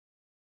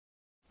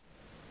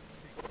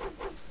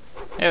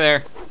Hey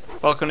there.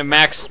 Welcome to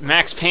Max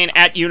Payne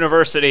at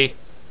University.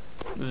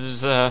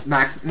 This is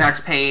Max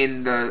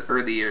Payne, the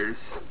early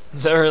years.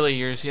 the early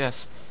years,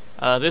 yes.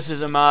 This is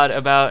a mod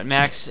about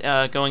Max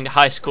going to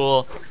high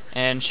school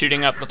and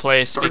shooting up the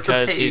place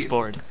because he's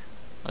bored.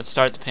 Let's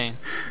start the pain.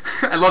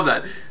 I love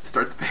that.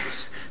 Start the pain.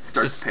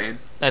 Start the pain.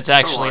 That's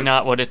actually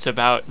not what it's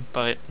about,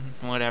 but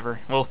whatever.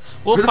 We'll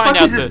Who the find fuck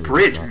out. is this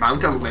bridge?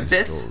 Mount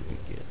Olympus?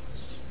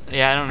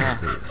 Yeah, I don't know.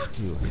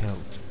 Still help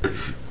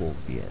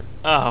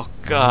Oh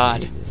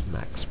God. My name is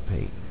Max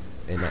Payne,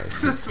 and I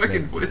This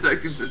fucking voice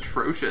acting's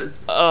atrocious.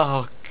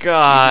 Oh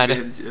God.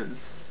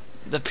 Vengeance.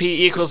 The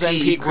P equals NP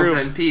equals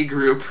group. NP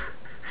group.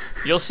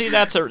 You'll see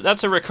that's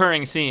a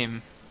recurring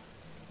theme.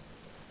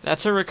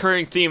 That's a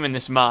recurring theme in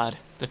this mod.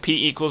 The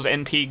P equals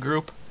NP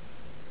group.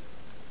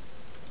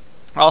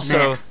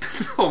 Also,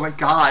 Next. Oh my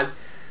God.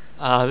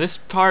 this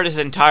part is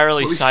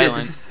entirely Holy shit, silent.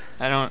 this is...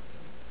 I don't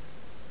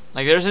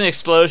like. There's an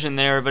explosion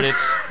there, but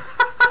it's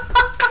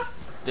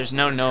there's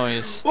no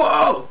noise.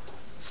 Whoa!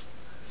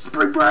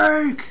 Spring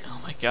break! Oh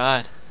my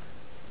God!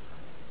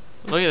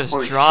 Look at this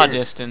Holy draw shit.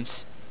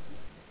 distance.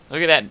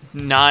 Look at that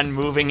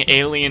non-moving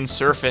alien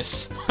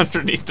surface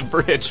underneath the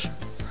bridge.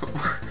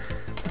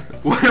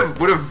 What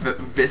a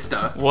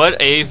vista. What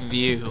a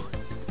view.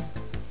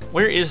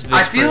 Where is this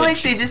I feel bridge?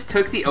 like they just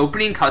took the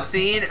opening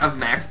cutscene of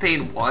Max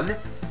Payne 1,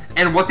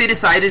 and what they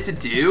decided to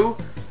do...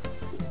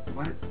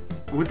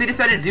 What they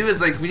decided to do is,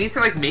 like, we need to,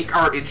 like, make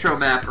our intro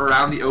map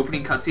around the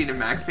opening cutscene of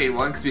Max Payne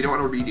 1, because we don't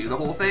want to redo the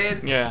whole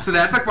thing. Yeah. So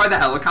that's, like, why the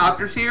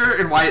helicopter's here,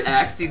 and why it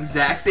acts the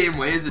exact same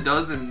way as it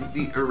does in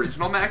the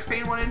original Max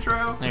Payne 1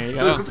 intro. There you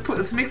go. Like,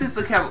 let's make this,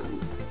 like, have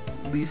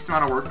least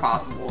amount of work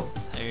possible.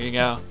 There you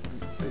go.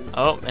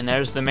 Oh, and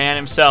there's the man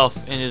himself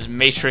in his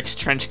Matrix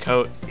trench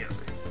coat. Yeah.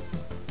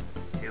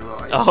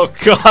 Oh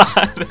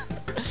God!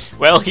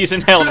 Well, he's in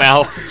hell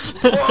now.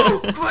 Whoa!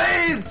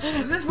 Flames!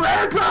 Is this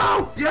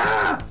rainbow?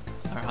 Yeah!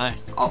 Alright.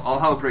 All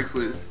hell breaks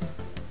loose.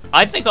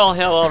 I think all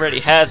hell already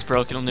has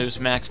broken loose,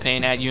 Max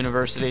Payne at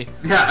University.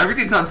 Yeah,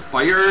 everything's on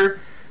fire,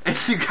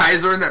 and you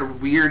guys are in that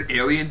weird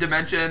alien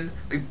dimension,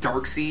 like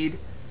Darkseid.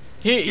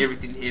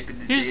 Everything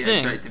happened here's the today.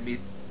 I thing. tried to meet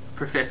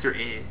Professor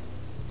A.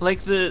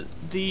 Like the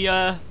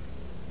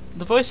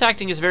voice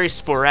acting is very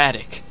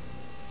sporadic.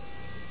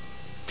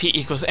 P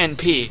equals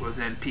NP. Was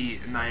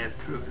NP, and I have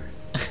proven.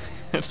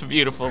 That's a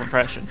beautiful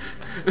impression.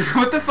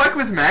 What the fuck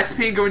was Max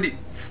Payne going to...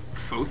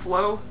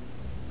 Fothlo?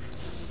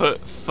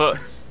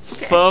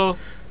 Fo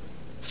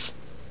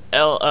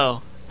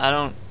L-O. I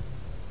don't...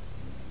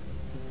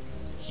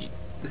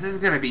 This is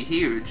gonna be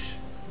huge.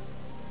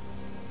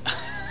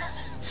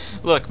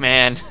 Look,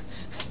 man.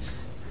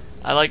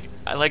 I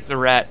like the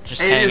rat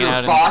just Hey, hanging out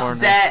in the boss corner.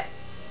 set.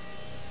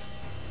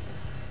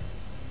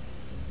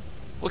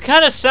 What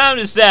kind of sound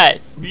is that?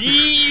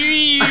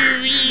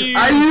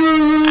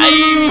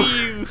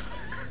 Ayoo!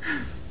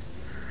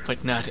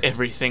 But not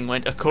everything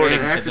went according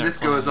Man, to after their this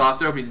plan. goes off,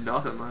 there'll be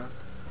nothing left.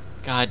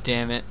 God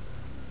damn it!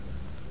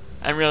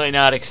 I'm really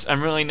not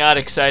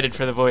excited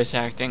for the voice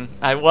acting.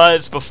 I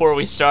was before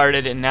we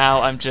started, and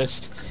now I'm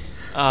just.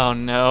 Oh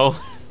no!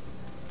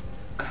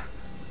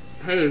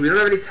 Hey, we don't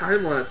have any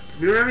time left.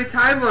 We don't have any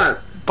time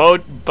left.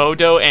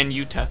 Bodo and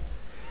Yuta.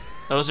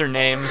 Those are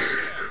names.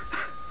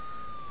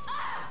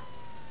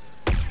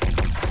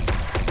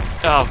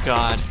 Oh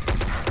God!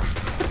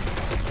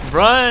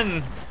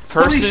 Run!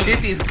 Person. Holy shit,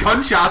 these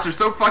gunshots are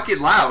so fucking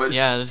loud.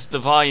 Yeah, this is the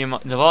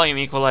volume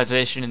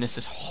equalization in this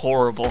is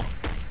horrible.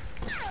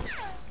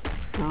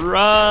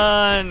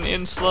 Run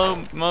in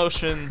slow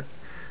motion.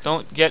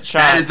 Don't get shot.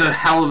 That is a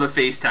hell of a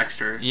face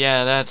texture.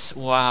 Yeah, that's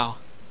wow.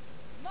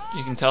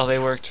 You can tell they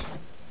worked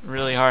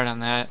really hard on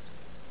that.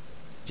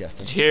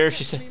 Justin. Here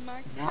she said.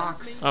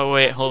 Max. Oh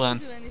wait, hold on.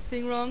 Do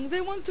anything wrong?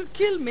 They want to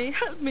kill me.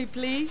 Help me,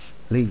 please.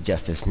 Leave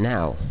Justice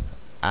now.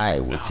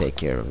 I will take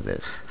care of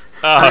this.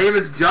 My name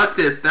is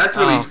Justice. That's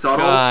really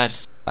subtle. God.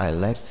 I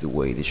liked the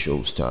way the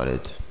show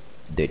started.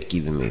 They'd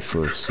given me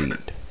first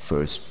seat,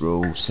 first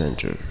row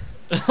center.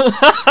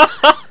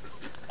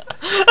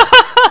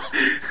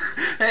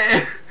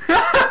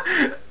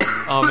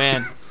 Oh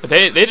man, but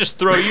they just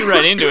throw you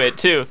right into it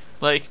too.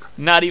 Like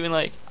not even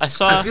like I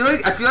saw. I feel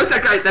like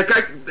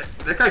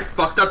that guy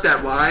fucked up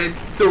that line.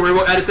 Don't worry,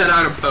 we'll edit that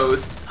out in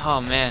post.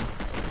 Oh man,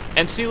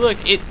 and see, look,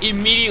 it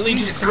immediately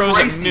Jesus just throws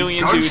Christ, a these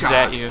million dudes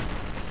at you. gunshots.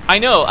 I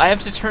know. I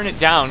have to turn it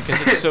down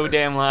because it's so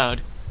damn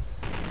loud.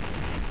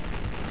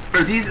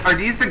 Are these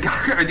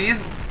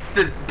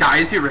the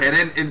guys who ran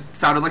in and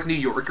sounded like New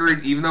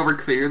Yorkers, even though we're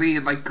clearly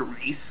in like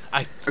Greece,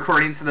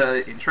 according to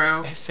the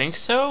intro? I think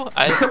so.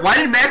 Why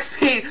did Max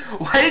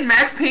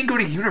Payne go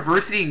to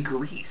university in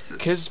Greece?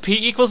 Because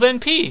P equals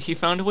NP. He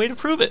found a way to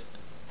prove it.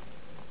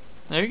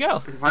 There you go.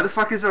 Why the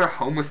fuck is there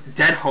a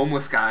dead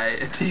homeless guy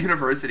at the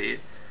university?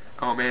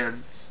 Oh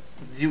man,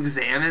 did you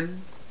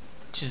examine?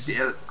 Just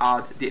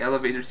The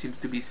elevator seems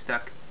to be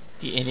stuck.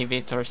 the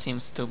elevator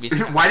seems to be.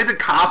 Why did the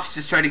cops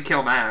just try to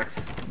kill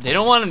Max? They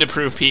don't want him to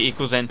prove P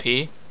equals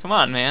NP. Come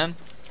on, man.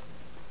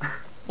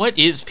 What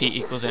is P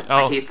equals NP?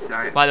 I Oh, hate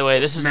science. by the way,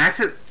 this is. Max.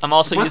 I'm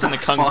also what using the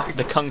the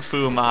fuck? kung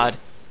fu mod.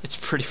 It's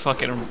pretty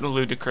fucking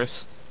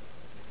ludicrous.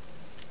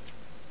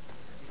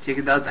 Check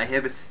it out. I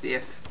have a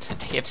stiff.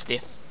 I have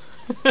stiff.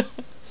 I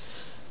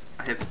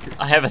have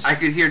stiff. I I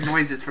could hear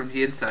noises from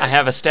the inside. I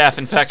have a staph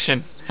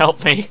infection.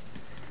 Help me.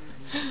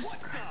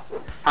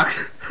 How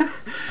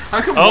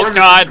come Oh, more of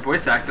this God. is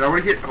voice actor? I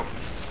want to hear. Oh.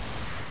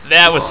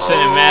 That was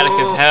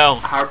cinematic as hell.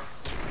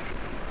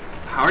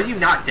 How are you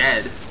not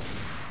dead?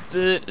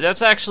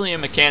 That's actually a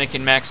mechanic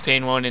in Max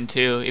Payne 1 and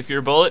 2. If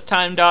you're bullet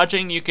time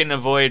dodging, you can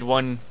avoid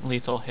one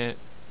lethal hit.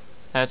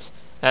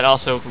 That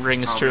also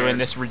rings true in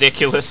this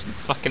ridiculous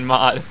fucking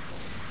mod.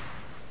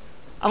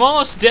 I'm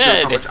almost This shows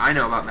dead. how much I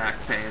know about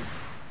Max Payne.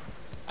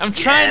 I'm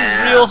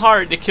trying real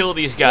hard to kill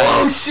these guys.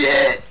 Oh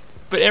shit!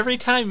 But every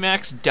time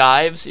Max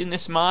dives in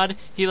this mod,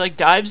 he like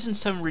dives in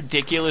some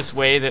ridiculous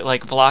way that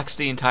like blocks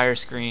the entire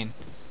screen.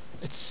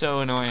 It's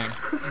so annoying.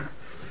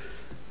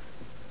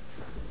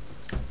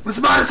 This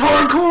mod is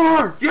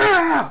hardcore!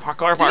 Yeah!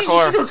 Parkour, Did you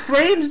parkour. see those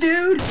flames,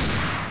 dude?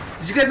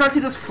 Did you guys not see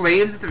those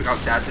flames?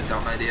 Oh, that's a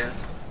dumb idea.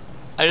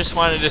 I just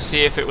wanted to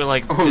see if it would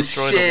like Oh,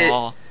 destroy shit. the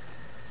wall.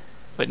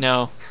 But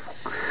no.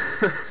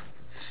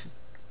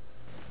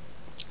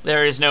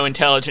 There is no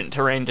intelligent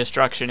terrain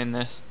destruction in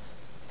this.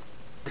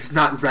 It's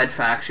not Red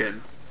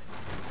Faction.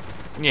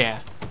 Yeah.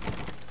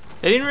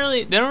 They don't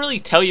really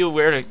tell you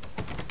where to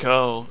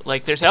go.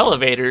 Like there's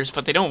elevators,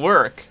 but they don't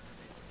work.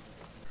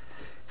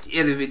 The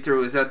elevator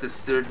was out of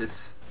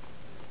service.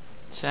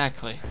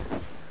 Exactly.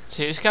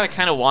 So you just gotta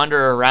kind of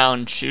wander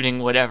around shooting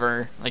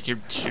whatever, like you're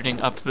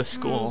shooting up the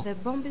school. The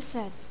bomb is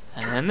set.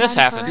 And then this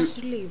Time for happens. us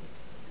to leave.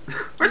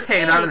 We're just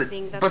hanging out in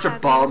Anything a that's bunch of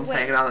out bombs of the way.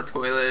 hanging out in the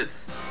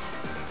toilets.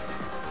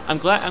 I'm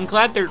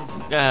glad they're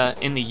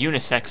in the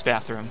unisex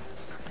bathroom.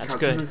 That's God,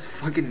 good. some of this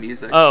fucking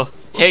music. Oh,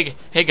 hey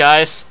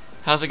guys,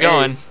 how's it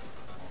going?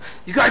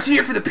 You guys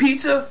here for the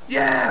pizza?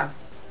 Yeah!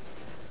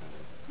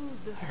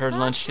 I heard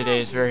lunch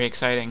today is very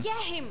exciting.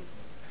 Get him!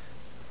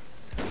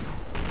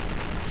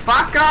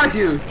 Fuck are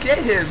you! Get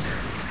him!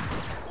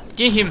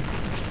 Get him.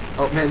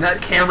 Oh man,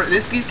 that camera,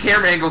 these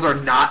camera angles are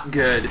not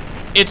good.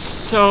 It's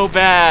so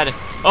bad.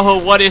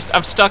 Oh,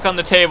 I'm stuck on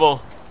the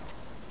table.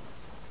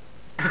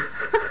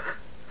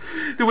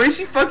 The way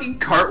she fucking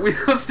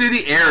cartwheels through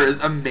the air is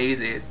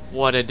amazing.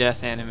 What a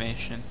death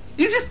animation.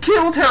 You just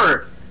killed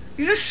her!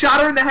 You just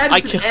shot her in the head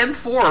with an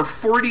M4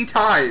 40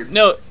 times!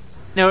 No,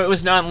 it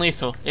was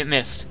non-lethal. It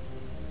missed.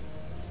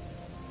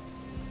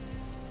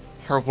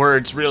 Her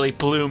words really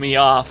blew me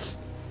off.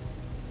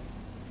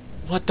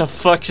 What the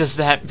fuck does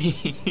that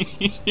mean?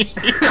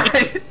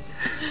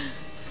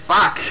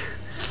 Fuck.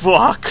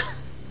 Fuck.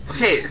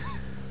 Okay.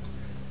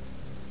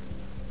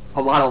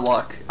 A lot of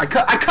luck. I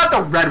cut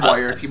the red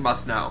wire, if you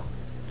must know.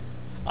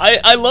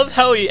 I love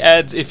how he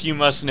adds "if you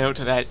must know"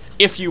 to that.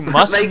 If you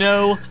must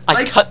know,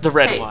 I cut the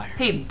red wire.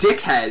 Hey,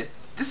 dickhead.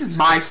 This is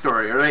my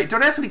story, alright?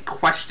 Don't ask me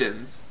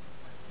questions.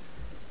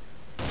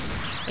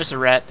 There's a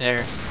rat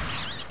there.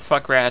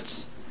 Fuck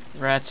rats.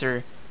 Rats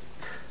are...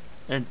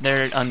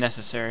 They're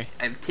unnecessary.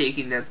 I'm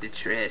taking out the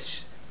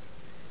trash.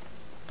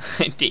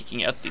 I'm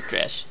taking out the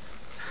trash.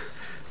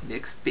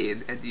 Max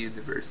Payne at the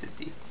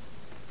university.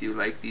 Do you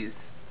like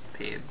these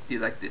pain? Do you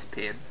like this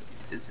pain?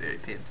 It is very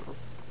painful.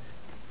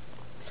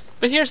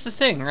 But here's the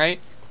thing, right?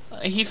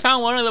 He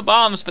found one of the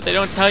bombs, but they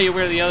don't tell you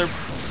where the other...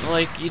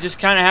 Like, you just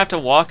kind of have to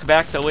walk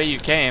back the way you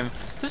came.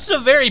 This is a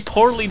very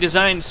poorly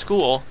designed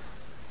school.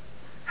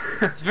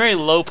 It's very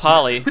low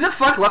poly. Who the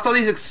fuck left all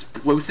these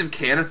explosive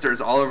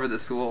canisters all over the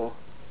school?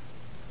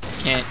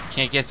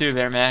 Can't get through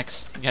there,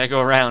 Max. You gotta go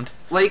around.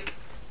 Like,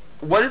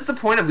 what is the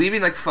point of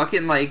leaving like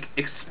fucking like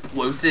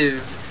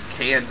explosive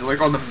cans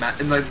like on the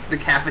in like the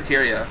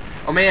cafeteria?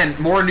 Oh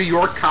man, more New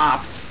York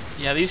cops.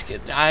 Yeah, these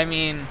kids... I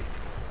mean...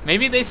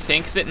 Maybe they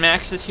think that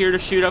Max is here to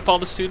shoot up all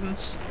the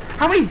students?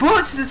 How many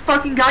bullets is this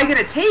fucking guy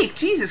gonna take?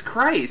 Jesus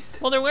Christ.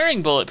 Well, they're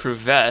wearing bulletproof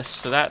vests,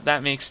 so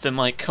that makes them,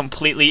 like,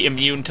 completely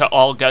immune to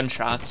all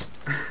gunshots.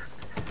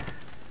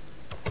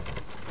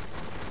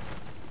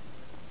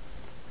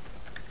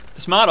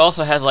 This mod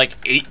also has, like,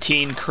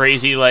 18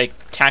 crazy, like,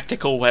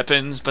 tactical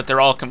weapons, but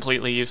they're all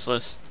completely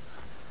useless.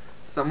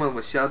 Someone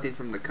was shouting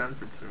from the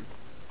conference room.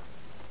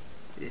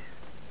 Yeah.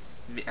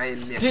 I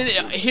am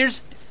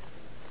Here's...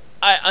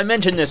 I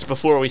mentioned this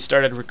before we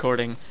started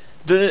recording.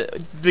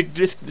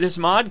 This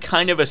mod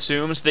kind of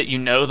assumes that you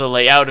know the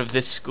layout of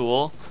this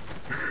school,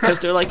 because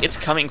they're like, it's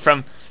coming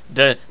from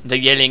the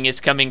yelling is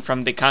coming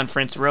from the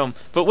conference room.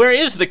 But where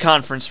is the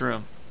conference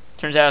room?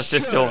 Turns out it's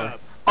this door.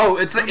 Oh,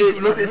 it's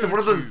one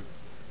of those.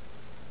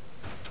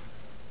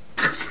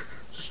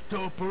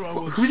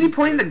 Who's he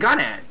pointing the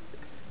gun at?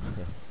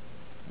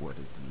 What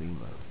a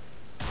dilemma.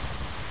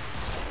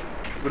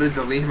 What a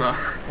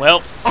dilemma.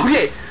 Well,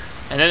 Okay.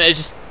 and then they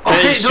just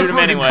Okay, shoot him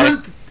anyway.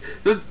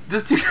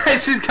 Those two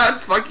guys just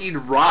got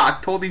fucking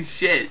rocked. Holy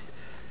shit.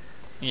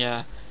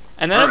 Yeah,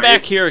 and then I'm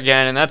back here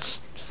again, and that's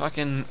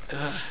fucking.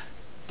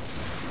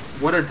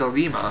 What a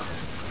dilemma.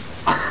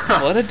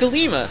 What a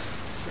dilemma.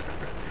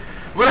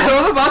 What I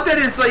love about that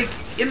is, like,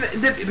 in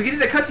the beginning of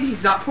the cutscene,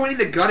 he's not pointing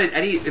the gun at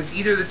any of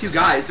either of the two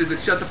guys, so he's like,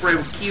 shut the frame,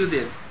 we'll kill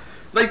them.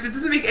 Like, that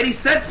doesn't make any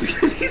sense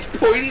because he's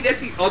pointing at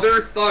the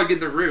other thug in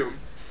the room.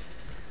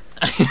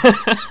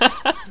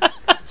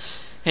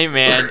 Hey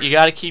man, you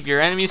gotta keep your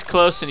enemies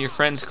close and your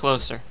friends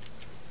closer.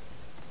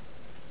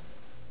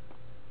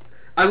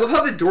 I love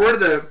how the door to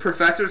the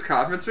professor's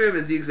conference room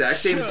is the exact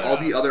same as all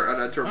the other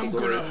unenterable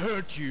doors.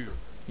 Hurt you.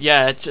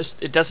 Yeah,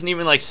 it doesn't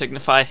even like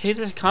signify, hey,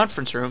 there's a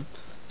conference room.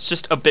 It's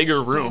just a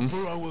bigger room.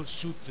 Or I will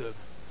shoot them.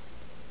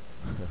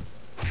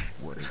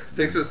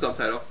 Thanks for the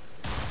subtitle.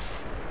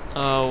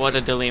 Oh, what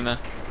a dilemma.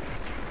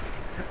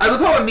 I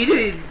love how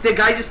immediately the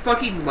guy just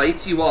fucking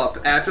lights you up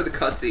after the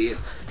cutscene.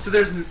 So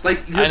there's,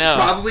 like, you're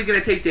probably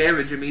gonna take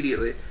damage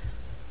immediately.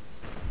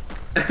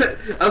 I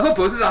love how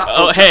both of the...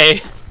 Oh,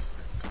 hey.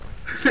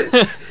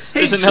 Hey,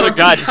 There's another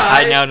guy just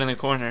hiding out in the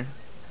corner.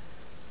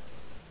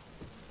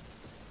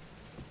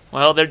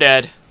 Well, they're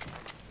dead.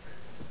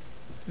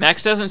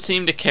 Max doesn't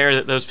seem to care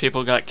that those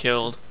people got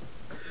killed.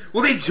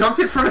 Well, they jumped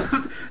in front of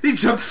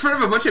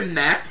a bunch of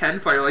Mac 10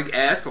 fire like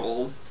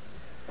assholes.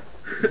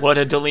 What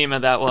a dilemma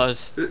that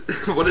was.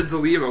 What a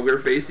dilemma we're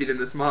facing in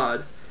this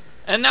mod.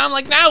 And now I'm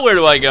like, now where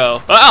do I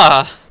go?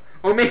 Ah!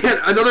 Oh man,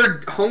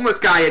 another homeless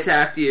guy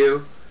attacked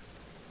you.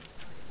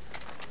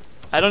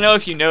 I don't know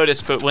if you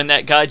noticed, but when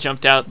that guy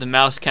jumped out, the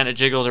mouse kind of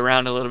jiggled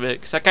around a little bit,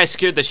 because that guy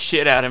scared the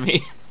shit out of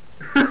me.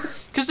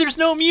 Because there's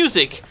no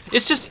music.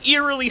 It's just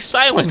eerily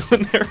silent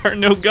when there are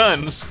no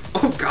guns.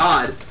 Oh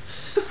god.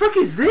 What the fuck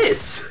is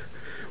this?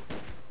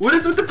 What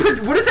is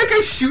that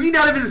guy shooting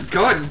out of his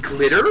gun?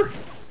 Glitter?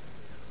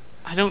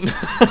 I don't know.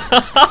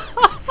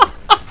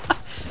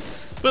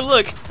 But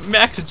look,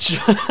 Max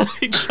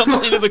he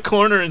jumps into the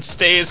corner and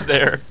stays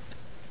there.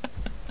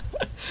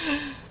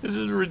 This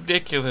is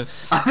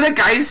ridiculous. That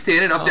guy is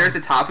standing up there at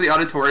the top of the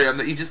auditorium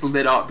that you just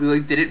lit up. He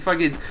like didn't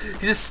fucking.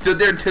 He just stood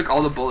there and took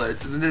all the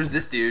bullets. And then there's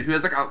this dude who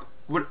has like a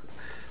what?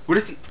 What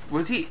is he?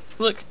 What is he?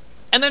 Look,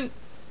 and then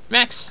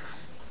Max.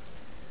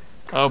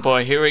 Oh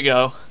boy, here we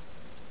go.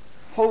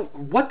 Oh,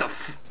 what the?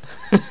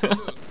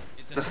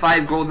 The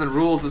 5 golden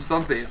rules of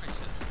something.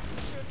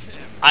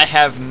 I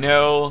have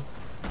no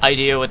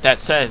idea what that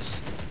says.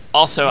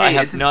 Also, Hey, I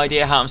have no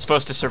idea how I'm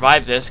supposed to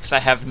survive this because I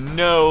have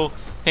no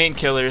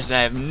painkillers and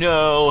I have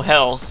no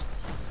health.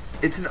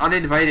 It's an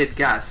uninvited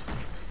guest.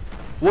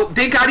 Well,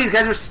 thank God these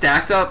guys are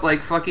stacked up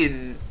like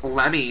fucking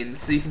lemmings,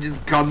 so you can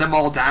just gun them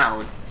all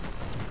down.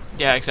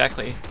 Yeah,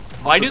 exactly.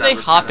 Why do they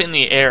hop in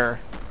the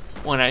air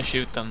when I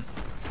shoot them?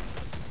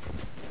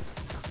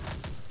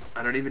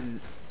 I don't even...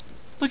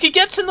 Look, he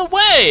gets in the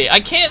way! I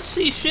can't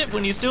see shit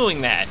when he's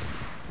doing that.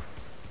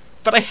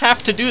 But I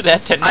have to do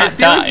that to not die. I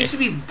feel like you should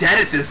be dead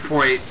at this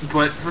point,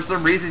 but for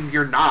some reason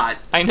you're not.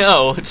 I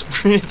know,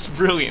 it's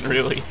brilliant,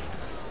 really.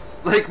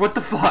 Like, what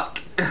the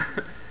fuck?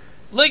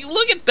 Like,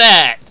 look at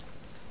that!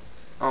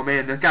 Oh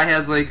man, that guy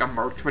has like a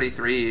Mark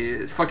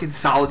 23. Fucking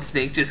Solid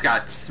Snake just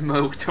got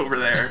smoked over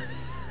there.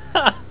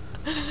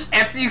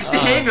 After you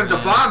hang him, the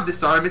bomb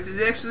disarmament is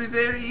actually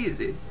very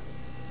easy.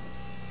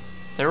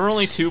 There were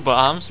only 2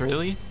 bombs,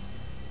 really?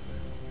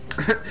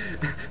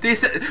 They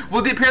said,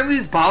 well, apparently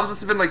these bombs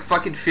must have been like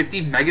fucking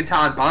 50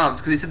 megaton bombs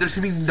because they said there's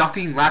gonna be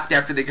nothing left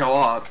after they go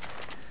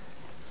off.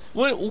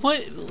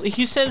 What?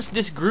 He says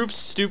this group's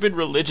stupid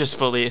religious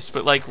beliefs,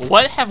 but like,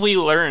 what have we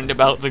learned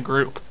about the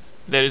group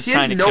that is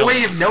trying to kill? He has no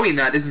way of knowing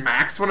that. Is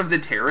Max one of the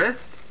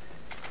terrorists?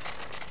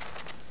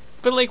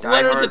 But like,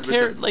 what are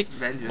the like?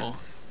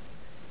 Vengeance.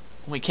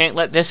 Well, we can't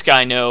let this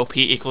guy know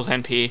P equals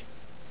NP.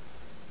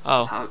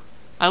 Oh,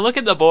 I look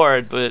at the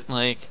board, but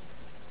like,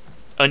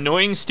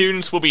 annoying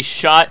students will be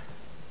shot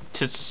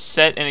to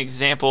set an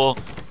example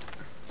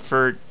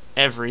for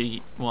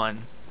everyone.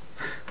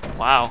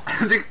 Wow.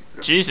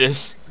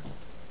 Jesus.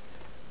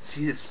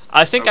 Jesus.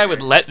 I think I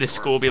would let this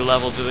school be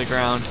leveled to the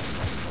ground.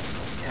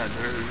 Yeah,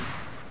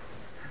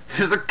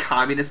 there's a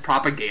communist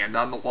propaganda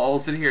on the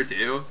walls in here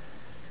too.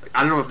 Like,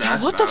 I don't know what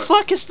that's what about. the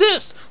fuck is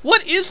this?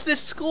 What is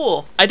this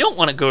school? I don't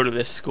want to go to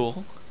this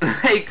school.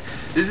 Like,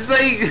 this is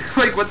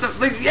like what the,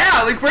 like,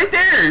 yeah, like right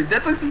there.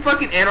 That's like some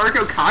fucking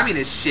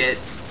anarcho-communist shit.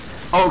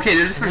 Oh, okay,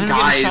 there's just some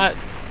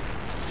guys.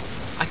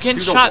 I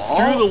get shot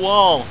through the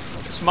wall.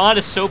 This mod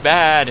is so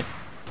bad.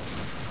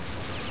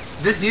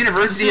 This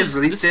university has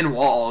really thin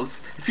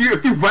walls. If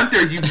you went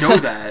there, you'd know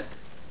that.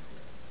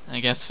 I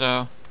guess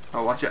so.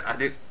 Oh, watch it. I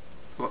think.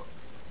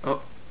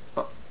 Oh.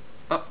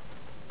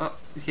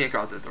 You can't go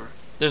out that door.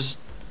 There's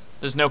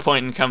no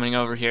point in coming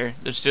over here.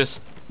 There's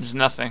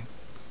nothing.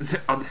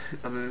 I'm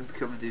gonna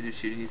kill the dude who's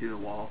shooting you through the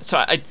wall.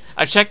 So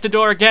I checked the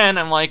door again.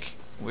 I'm like,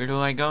 where do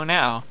I go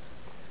now?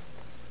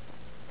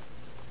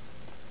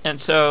 And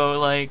so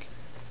like,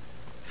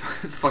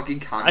 fucking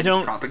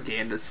communist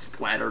propaganda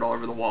splattered all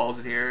over the walls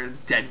in here.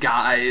 Dead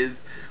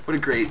guys. What a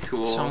great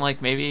school. So I'm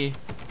like, maybe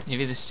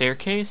the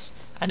staircase?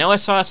 I know I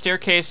saw a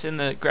staircase in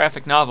the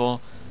graphic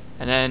novel,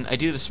 and then I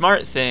do the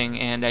smart thing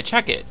and I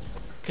check it,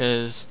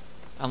 because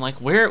I'm like,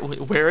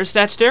 where is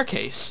that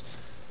staircase?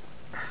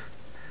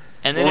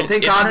 And then it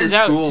turns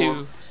out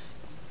to...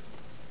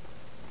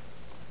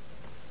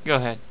 Go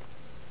ahead.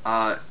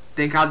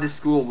 Thank God this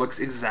school looks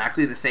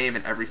exactly the same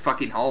in every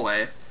fucking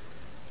hallway.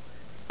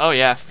 Oh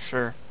yeah, for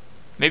sure.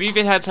 Maybe if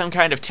it had some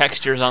kind of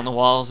textures on the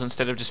walls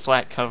instead of just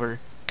flat colors.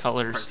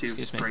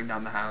 Excuse me. Bring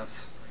down the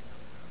house.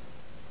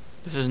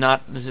 This is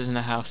not. This isn't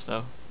a house,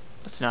 though.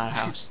 It's not a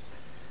house.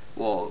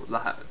 Well,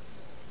 what?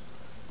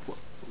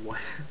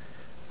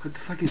 What the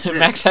fuck is this?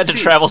 Max had to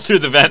travel through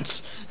the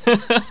vents.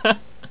 Yeah,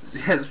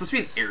 it's supposed to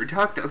be an air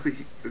duct. That looks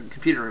like a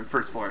computer room,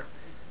 first floor.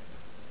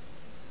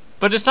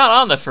 But it's not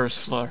on the first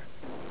floor.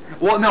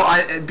 Well, no,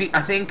 I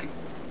think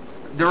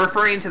they're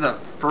referring to the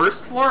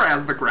first floor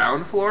as the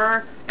ground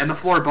floor, and the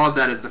floor above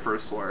that is the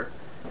first floor.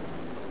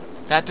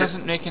 That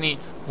doesn't make any.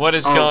 What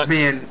is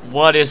man.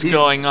 What is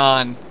going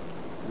on?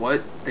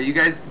 What? Are you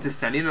guys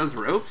descending those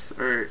ropes,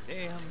 or?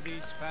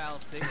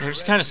 They're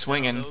just kind of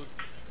swinging.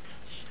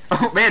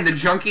 Oh man, the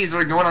junkies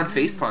are going on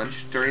face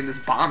punch during this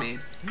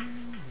bombing.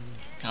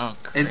 Oh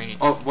great!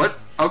 Oh what?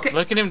 Okay.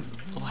 Look at him.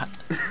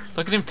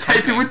 Look at him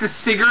typing with the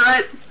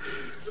cigarette.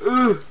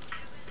 Ooh.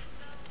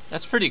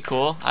 That's pretty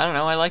cool. I don't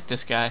know. I like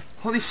this guy.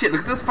 Holy shit!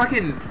 Look at those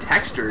fucking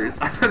textures.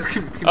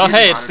 Oh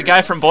hey, it's the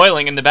guy from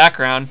Boiling in the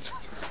background.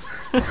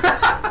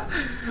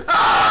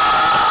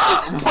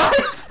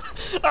 What?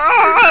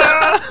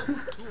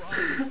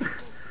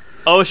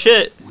 Oh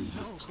shit!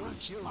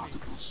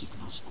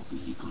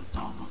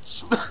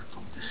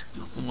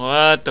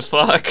 What the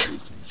fuck?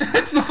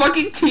 It's the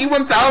fucking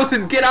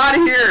T-1000! Get out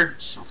of here!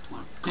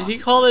 Did he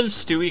call him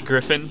Stewie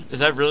Griffin? Is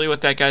that really what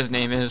that guy's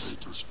name is?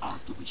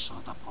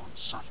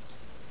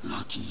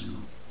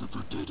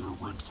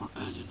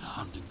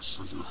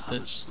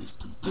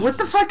 What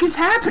the fuck is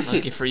happening?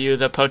 Lucky for you,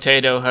 the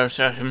potato.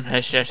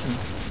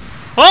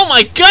 Oh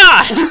my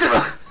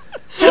god!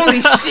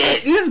 Holy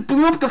shit! You just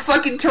blew up the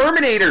fucking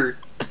Terminator!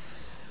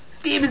 This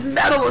game is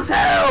metal as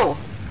hell!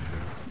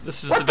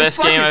 This is the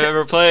best game I've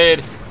ever played.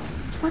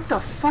 What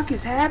the fuck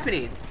is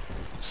happening?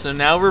 So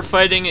now we're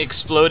fighting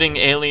exploding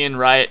alien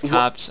riot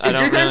cops. I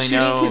don't really know. Is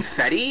your gun shooting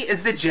confetti?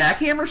 Is the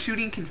jackhammer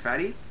shooting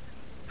confetti?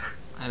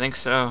 I think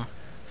so.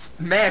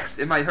 Max,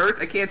 am I hurt?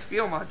 I can't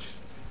feel much.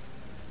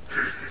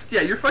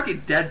 Yeah, you're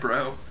fucking dead,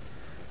 bro.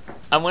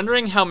 I'm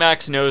wondering how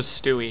Max knows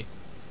Stewie.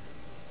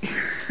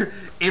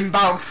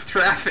 Inbound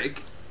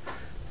traffic.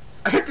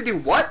 I have to do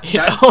what?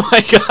 Oh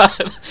my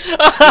god.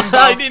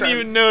 I didn't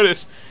even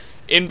notice.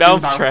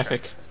 Inbound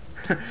traffic.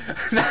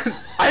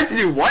 I have to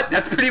do what?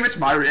 That's pretty much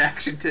my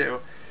reaction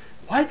too.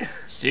 What?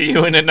 See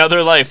you in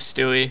another life,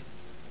 Stewie.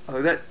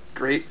 Oh, that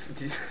great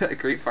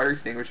fire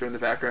extinguisher in the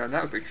background.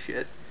 That looked like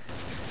shit.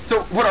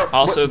 So what are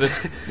also what,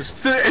 this?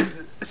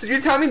 So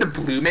you're telling me the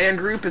Blue Man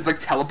Group is like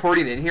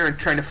teleporting in here and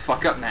trying to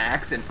fuck up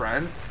Max and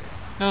friends?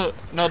 No,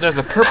 there's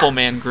a Purple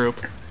Man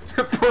Group.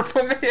 The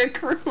Purple Man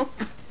Group.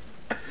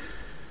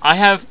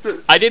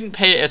 I didn't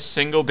pay a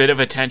single bit of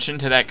attention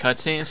to that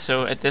cutscene,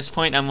 so at this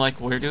point I'm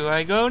like, where do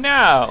I go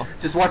now?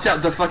 Just watch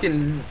out, the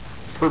fucking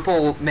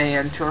Purple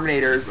Man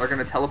Terminators are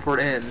gonna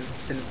teleport in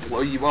and blow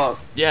you up.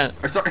 Yeah.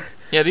 Or, sorry.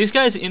 Yeah, these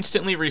guys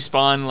instantly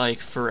respawn like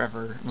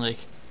forever. Like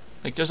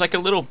there's like a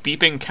little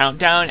beeping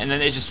countdown and then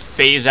they just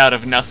phase out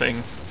of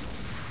nothing.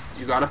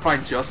 You gotta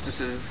find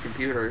Justice's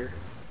computer.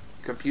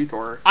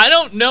 I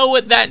don't know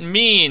what that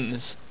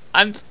means.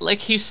 I'm like,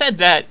 he said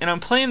that and I'm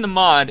playing the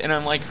mod and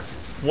I'm like,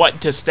 what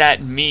does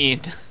that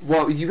mean?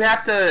 Well, you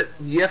have to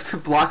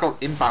block all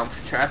inbound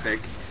traffic,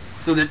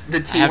 so that the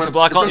team have to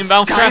block all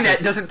inbound traffic.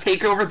 Skynet doesn't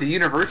take over the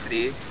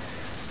university.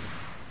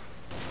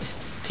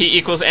 P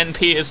equals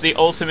NP is the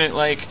ultimate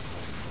like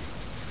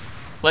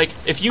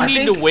if you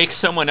need to wake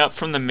someone up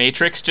from the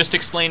Matrix, just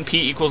explain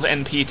P equals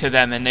NP to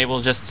them and they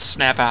will just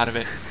snap out of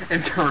it.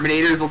 And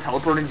Terminators will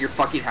teleport into your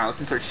fucking house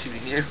and start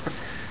shooting you.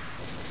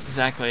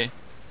 Exactly.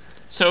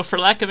 So for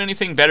lack of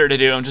anything better to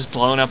do, I'm just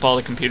blowing up all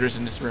the computers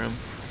in this room.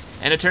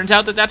 And it turns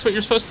out that that's what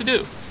you're supposed to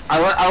do. I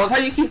love how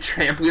you keep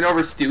trampling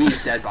over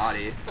Stewie's dead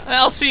body.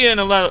 I'll see you in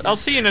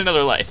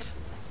another life.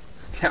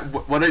 Yeah,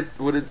 what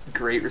a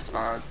great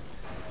response.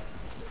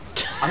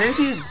 I think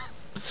these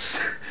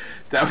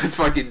that was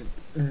fucking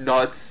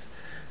nuts.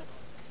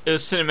 It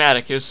was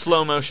cinematic. It was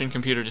slow motion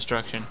computer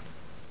destruction.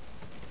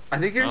 I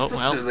think you're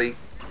supposed to like.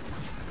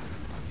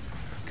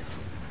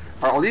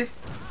 Are these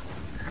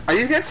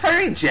guys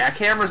firing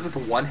jackhammers with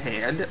one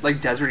hand,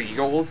 like Desert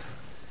Eagles?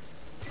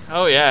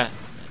 Oh yeah.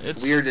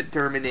 It's weird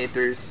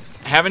Terminators.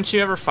 Haven't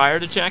you ever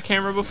fired a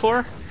jackhammer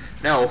before?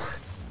 No.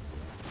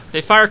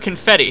 They fire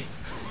confetti.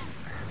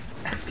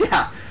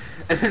 Yeah.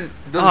 And then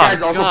those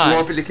guys also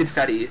blow up into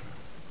confetti.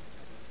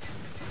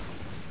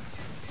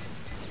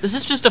 This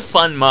is just a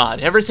fun mod.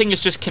 Everything is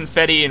just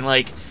confetti and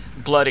like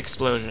blood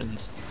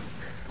explosions.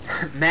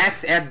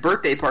 Max at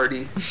birthday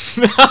party.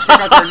 Check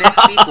out our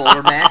next sequel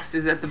where Max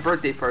is at the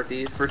birthday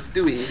party for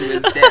Stewie, who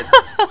is dead.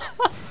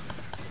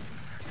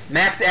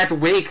 Max at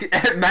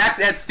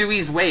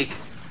Stewie's wake.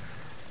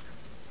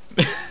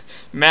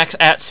 Max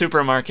at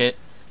supermarket.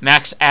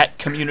 Max at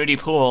community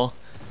pool.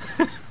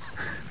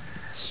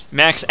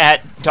 Max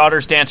at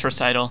daughter's dance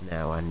recital.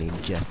 Now I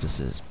need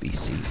Justice's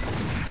BC.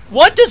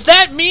 What does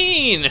that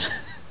mean?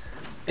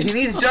 He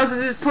needs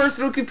Justice's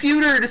personal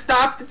computer to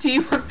stop the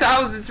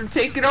T-1000s from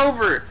taking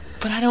over.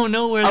 But I don't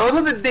know where. I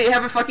love that they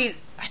have a fucking.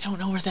 I don't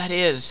know where that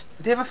is.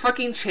 They have a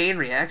fucking chain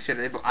reaction.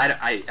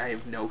 I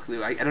have no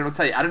clue. I don't know.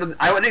 Tell you. I don't know.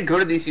 I didn't go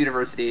to this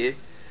university.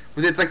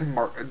 But it's like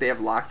they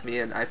have locked me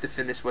in. I have to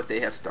finish what they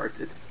have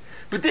started.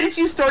 But didn't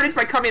you start it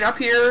by coming up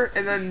here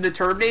and then the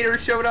Terminator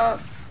showed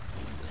up?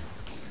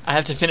 I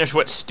have to finish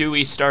what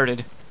Stewie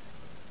started.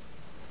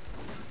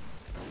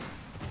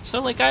 So,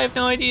 like, I have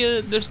no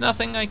idea. There's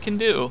nothing I can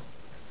do.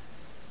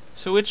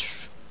 So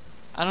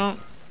I'm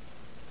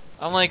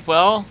like,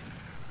 well...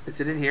 Is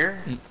it in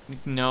here?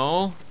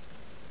 No.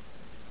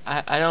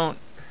 I don't...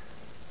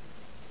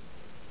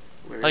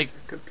 Where's like,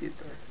 the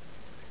computer?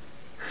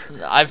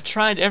 I've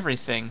tried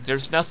everything.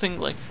 There's nothing,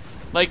 like,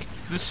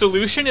 the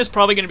solution is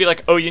probably going to be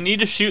like, oh, you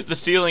need to shoot the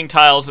ceiling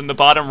tiles in the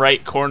bottom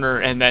right corner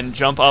and then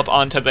jump up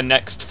onto the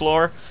next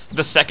floor,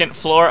 the second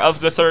floor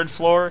of the third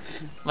floor.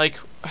 Like...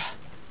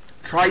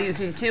 Try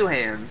using 2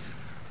 hands.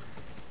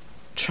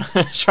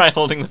 Try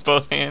holding with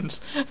both hands.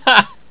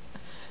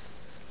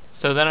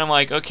 So then I'm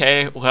like,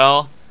 okay,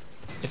 well,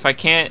 if I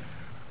can't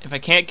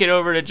get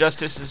over to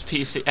Justice's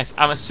PC,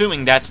 I'm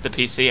assuming that's the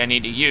PC I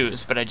need to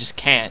use, but I just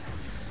can't.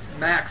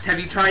 Max, have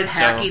you tried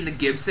hacking the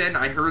Gibson?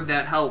 I heard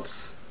that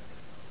helps.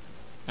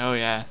 Oh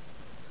yeah.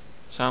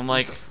 So I'm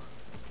like,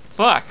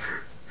 fuck.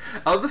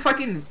 All the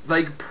fucking,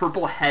 like,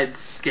 purple heads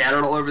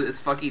scattered all over this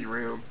fucking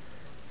room.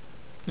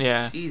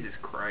 Yeah. Jesus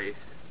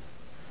Christ.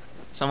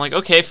 So I'm like,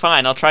 okay,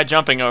 fine, I'll try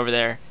jumping over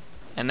there.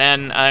 And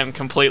then I'm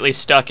completely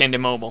stuck into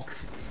mobile.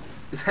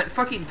 Is that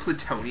fucking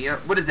plutonium?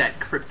 What is that,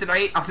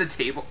 kryptonite on the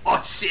table?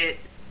 Oh, shit!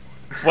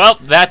 Well,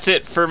 that's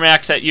it for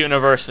Max at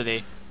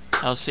University.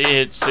 I'll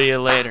see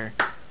you later.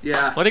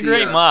 Yeah, what a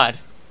great mod.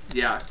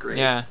 Yeah, great.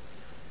 Yeah.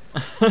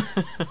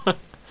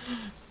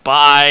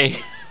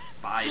 Bye.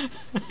 Bye.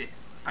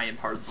 I am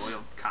hard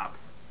boiled.